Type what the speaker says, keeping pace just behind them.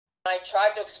I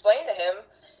tried to explain to him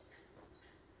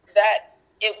that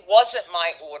it wasn't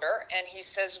my order, and he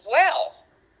says, well,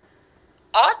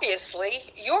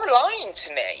 obviously, you're lying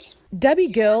to me. Debbie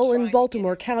Gill in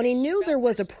Baltimore County knew there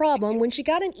was a problem when she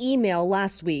got an email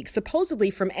last week, supposedly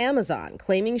from Amazon,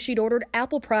 claiming she'd ordered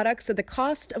Apple products at the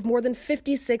cost of more than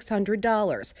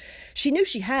 $5,600. She knew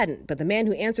she hadn't, but the man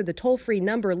who answered the toll-free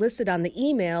number listed on the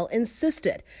email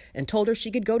insisted and told her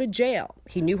she could go to jail.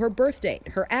 He knew her birth date,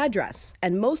 her address,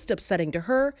 and most upsetting to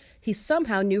her, he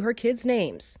somehow knew her kids'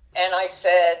 names. And I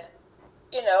said,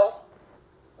 you know,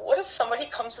 what if somebody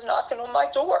comes knocking on my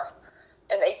door?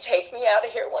 And they take me out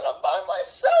of here when I'm by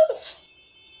myself.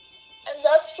 And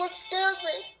that's what scared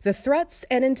me. The threats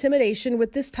and intimidation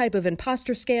with this type of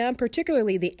imposter scam,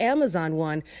 particularly the Amazon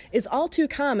one, is all too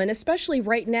common, especially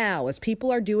right now as people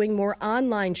are doing more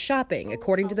online shopping,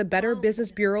 according to the Better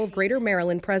Business Bureau of Greater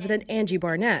Maryland President Angie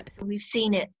Barnett. We've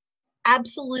seen it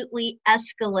absolutely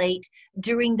escalate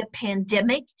during the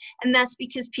pandemic, and that's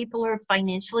because people are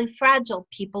financially fragile,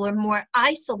 people are more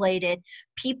isolated,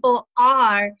 people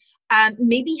are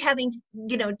maybe having,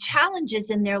 challenges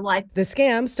in their life. The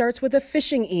scam starts with a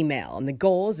phishing email, and the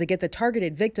goal is to get the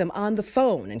targeted victim on the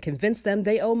phone and convince them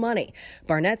they owe money.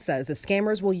 Barnett says the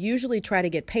scammers will usually try to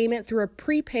get payment through a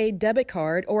prepaid debit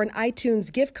card or an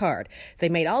iTunes gift card. They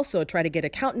may also try to get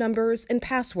account numbers and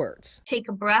passwords. Take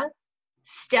a breath,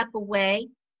 step away,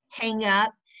 hang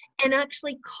up, and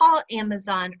actually call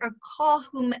Amazon or call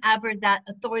whomever that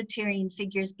authoritarian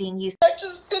figure is being used. I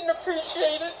just didn't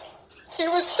appreciate it. He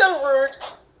was so rude,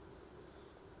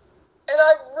 and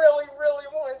I really, really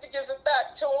wanted to give it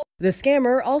back to him. The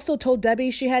scammer also told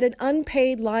Debbie she had an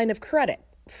unpaid line of credit.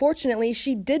 Fortunately,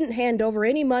 she didn't hand over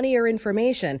any money or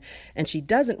information, and she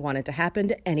doesn't want it to happen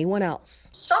to anyone else.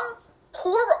 Some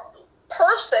poor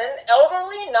person,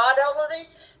 elderly, not elderly,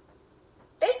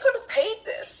 they could have paid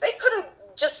this. They could have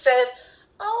just said,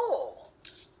 oh,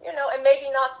 and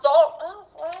maybe not thought, oh,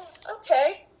 well,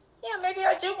 okay. Yeah, maybe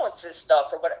I do want this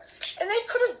stuff or whatever. And they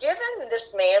could have given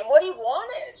this man what he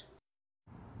wanted.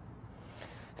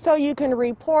 So you can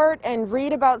report and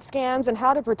read about scams and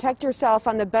how to protect yourself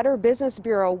on the Better Business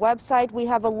Bureau website. We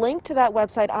have a link to that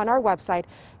website on our website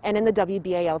and in the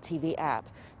WBAL-TV app.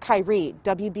 Kai Reed,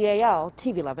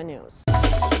 WBAL-TV 11 News.